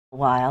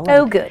while.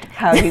 Oh, good.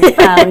 How you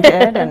found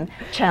it and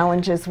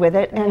challenges with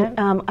it. And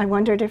I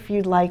wondered if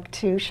you'd like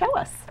to show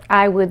us.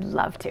 I would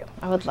love to.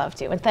 I would love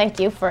to. And thank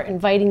you for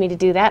inviting me to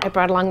do that. I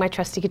brought along my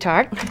trusty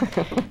guitar.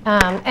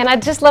 And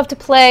I'd just love to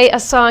play a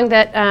song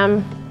that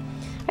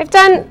I've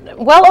done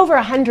well over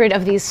 100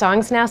 of these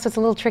songs now, so it's a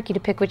little tricky to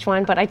pick which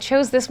one, but I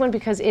chose this one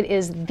because it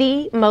is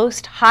the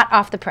most hot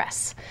off the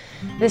press.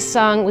 This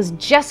song was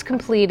just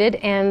completed,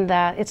 and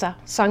it's a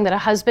song that a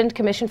husband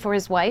commissioned for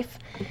his wife.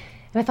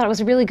 And I thought it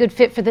was a really good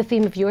fit for the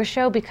theme of your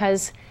show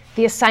because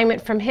the assignment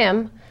from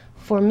him,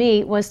 for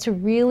me, was to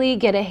really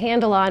get a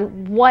handle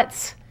on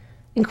what's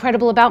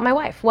incredible about my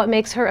wife, what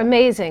makes her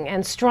amazing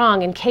and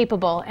strong and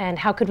capable, and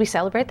how could we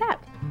celebrate that?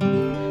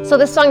 So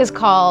this song is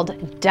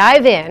called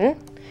Dive In,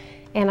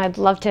 and I'd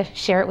love to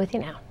share it with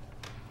you now.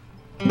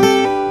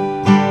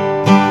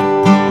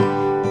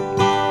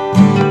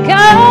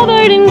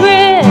 Covered in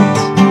grit,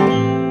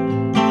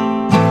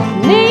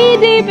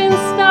 knee-deep in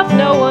stuff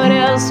no one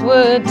else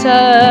would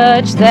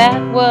touch.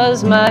 That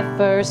was my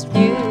first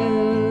view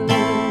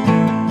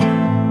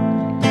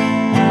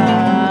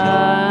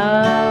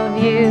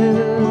of you.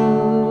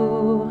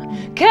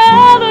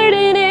 Covered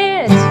in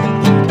it,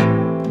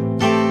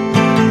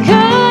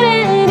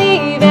 couldn't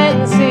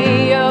even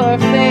see your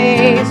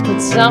face, but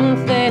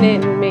something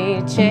in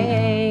me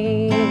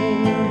changed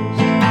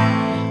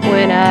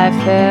when I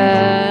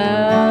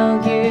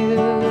felt you.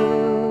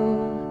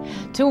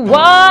 To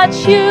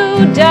watch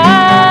you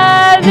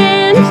dive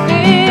in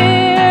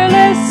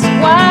fearless,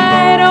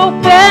 wide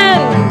open,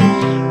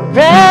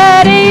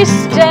 ready,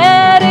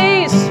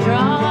 steady,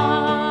 strong.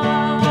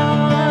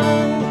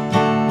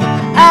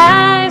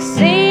 I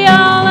see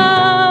all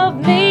of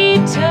me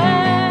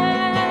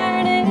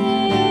turning,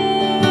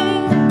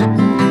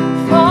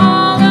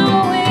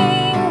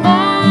 following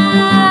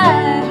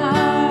my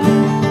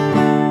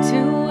heart to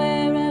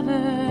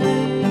wherever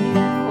you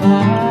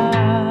are.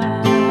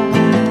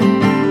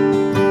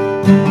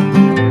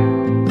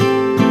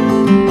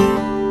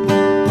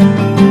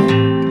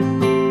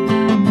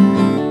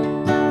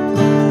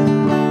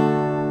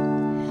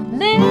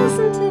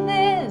 Listen to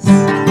this.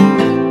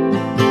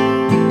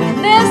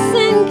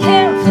 Listen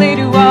carefully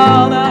to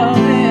all of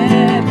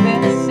it.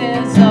 This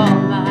is all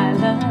my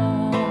love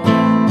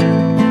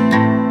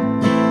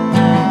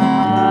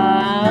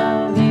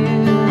of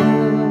you.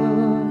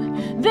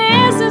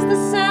 This is the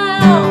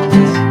sound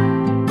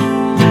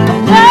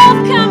of love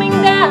coming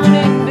down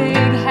in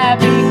big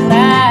happy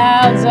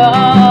clouds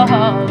all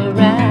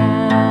around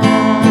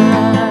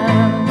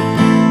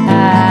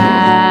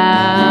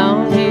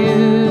you.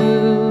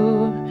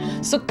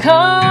 So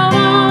come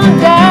on,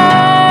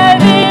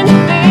 dive in,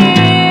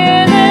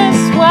 fearless,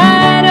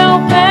 wide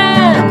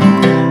open,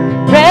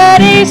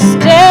 ready,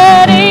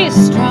 steady,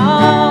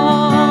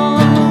 strong.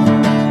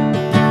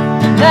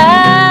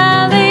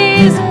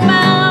 Valleys and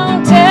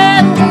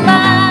mountains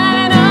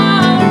line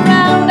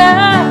around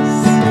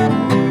us.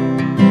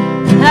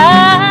 I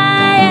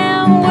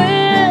am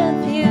with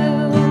you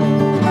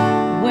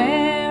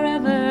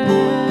wherever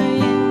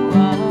you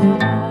are.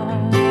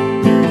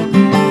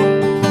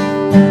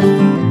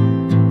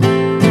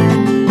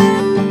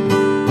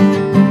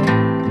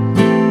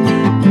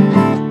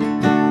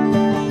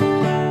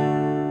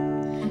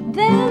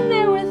 Then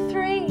there were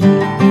three.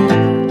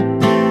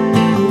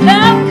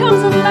 Love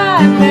comes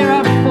alive. There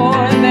are four,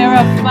 there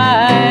are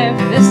five.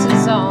 This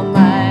is all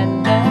my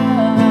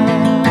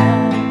love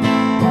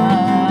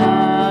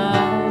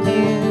of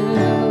you.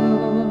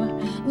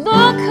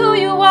 Look who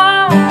you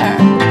are.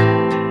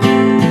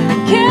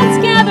 Kids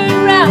gathered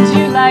round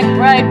you like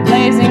bright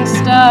blazing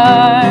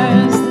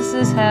stars. This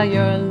is how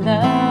your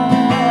love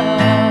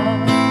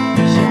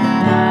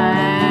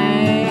shines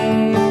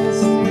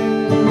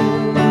through.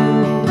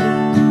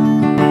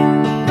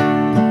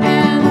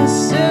 And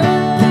soon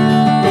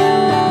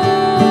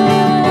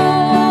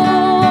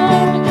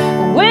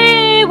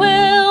we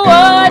will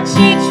watch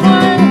each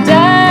one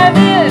dive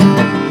in,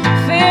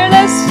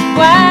 fearless,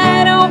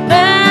 wide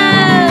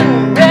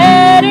open,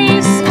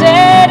 ready,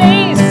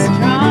 steady,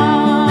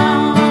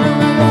 strong.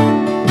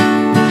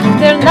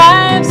 Their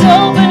lives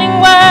opening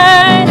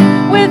wide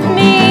with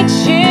me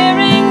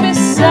cheering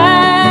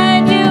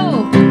beside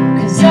you,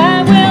 'cause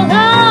I will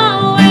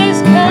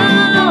always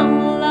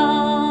come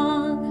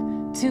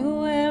along to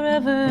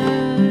wherever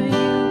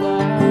you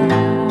are.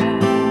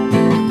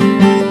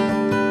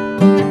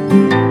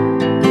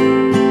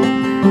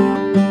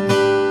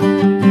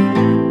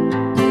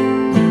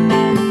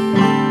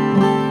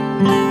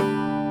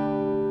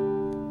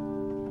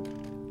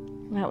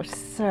 That was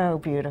so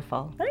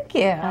beautiful. Thank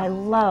you. I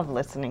love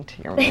listening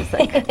to your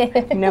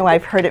music. You know,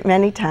 I've heard it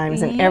many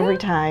times, and every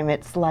time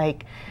it's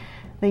like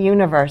the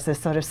universe is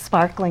sort of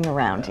sparkling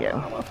around you.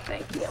 Oh, well,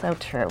 thank you. So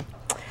true.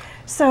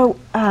 So,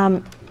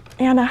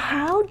 Anna,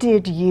 how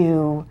did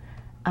you,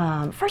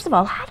 first of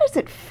all, how does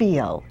it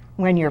feel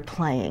when you're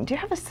playing? Do you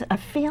have a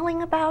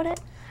feeling about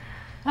it?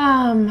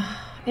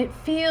 It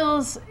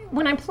feels,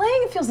 when I'm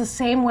playing, it feels the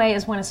same way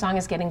as when a song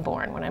is getting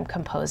born, when I'm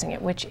composing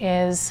it, which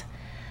is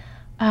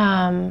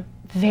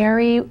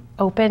very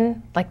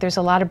open, like there's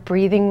a lot of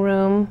breathing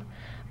room.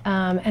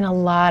 and a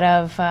lot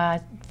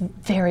of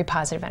very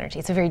positive energy.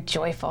 It's a very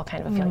joyful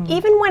kind of a feeling.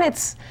 Even when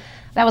it's,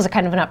 that was a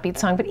kind of an upbeat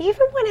song, but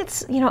even when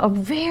it's, you know, a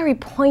very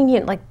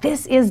poignant, like,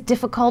 this is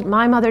difficult,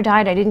 my mother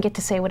died, I didn't get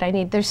to say what I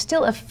need, there's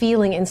still a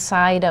feeling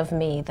inside of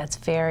me that's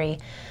very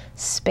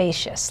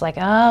spacious. Like,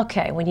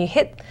 okay, when you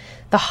hit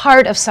the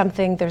heart of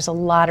something, there's a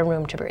lot of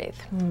room to breathe.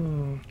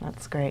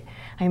 That's great.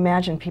 I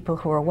imagine people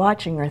who are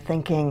watching are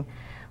thinking,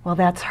 well,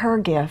 that's her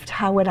gift.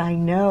 How would I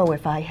know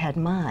if I had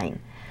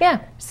mine?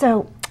 Yeah.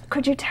 So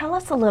could you tell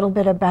us a little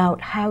bit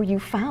about how you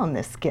found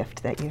this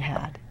gift that you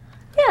had?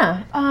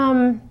 Yeah.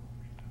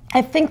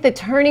 I think the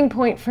turning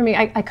point for me,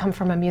 I come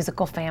from a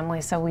musical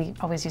family, so we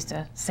always used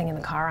to sing in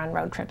the car on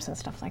road trips and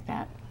stuff like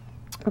that.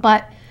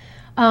 But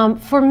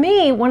for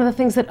me, one of the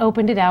things that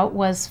opened it out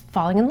was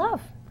falling in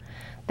love.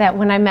 That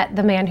when I met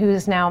the man who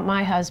is now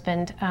my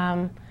husband,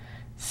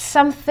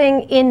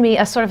 something in me,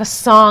 a sort of a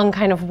song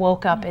kind of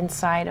woke up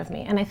inside of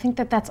me. And I think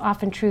that that's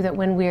often true, that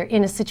when we're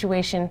in a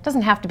situation, it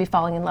doesn't have to be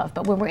falling in love,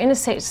 but when we're in a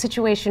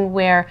situation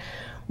where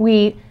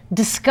we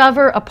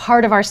discover a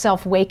part of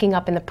ourselves waking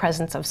up in the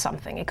presence of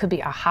something. It could be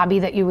a hobby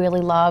that you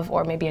really love,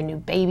 or maybe a new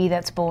baby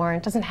that's born.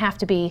 It doesn't have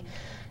to be,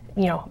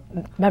 you know,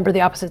 member of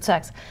the opposite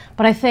sex.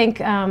 But I think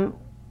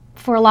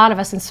for a lot of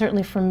us, and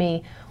certainly for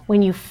me,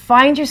 when you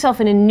find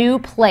yourself in a new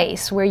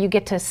place where you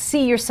get to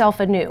see yourself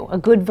anew, a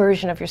good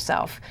version of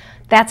yourself,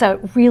 that's a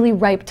really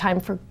ripe time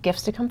for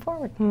gifts to come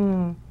forward.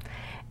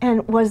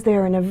 And was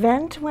there an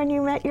event when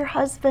you met your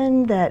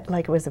husband that,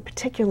 like, it was a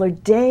particular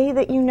day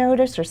that you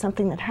noticed, or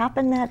something that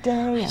happened that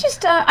day?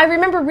 I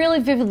remember really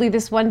vividly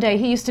this one day.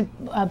 He used to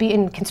be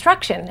in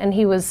construction, and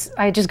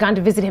I had just gone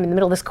to visit him in the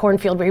middle of this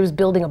cornfield where he was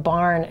building a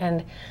barn,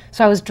 and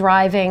so I was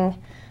driving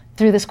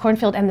through this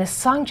cornfield, and this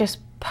song just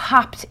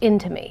popped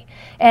into me.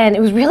 And it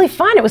was really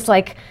fun. It was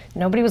like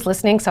nobody was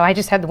listening, so I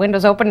just had the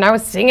windows open and I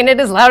was singing it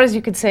as loud as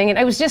you could sing. And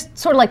it was just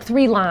sort of like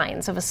 3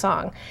 lines of a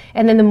song.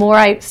 And then the more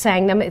I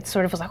sang them, it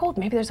sort of was like, oh,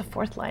 maybe there's a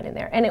 4th line in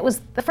there. And it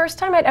was the first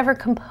time I'd ever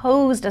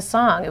composed a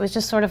song. It was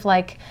just sort of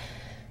like,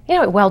 you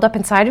know, it welled up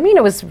inside of me and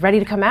it was ready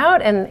to come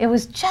out. And it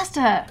was just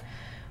a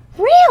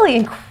really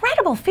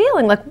incredible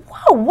feeling, like,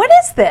 whoa, what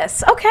is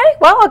this? Okay,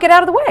 well, I'll get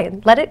out of the way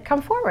and let it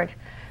come forward.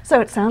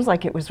 So it sounds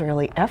like it was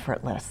really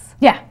effortless.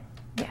 Yeah.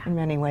 In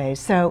many ways.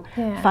 So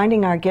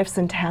finding our gifts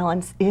and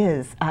talents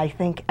is, I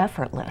think,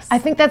 effortless. I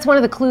think that's one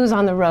of the clues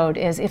on the road,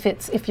 is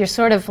if you're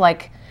sort of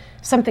like,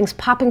 something's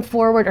popping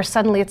forward, or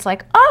suddenly it's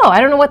like, oh, I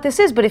don't know what this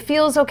is, but it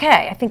feels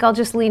okay. I think I'll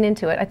just lean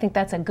into it. I think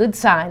that's a good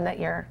sign that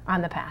you're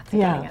on the path to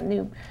getting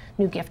a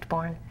new gift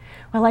born.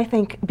 Well, I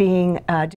think being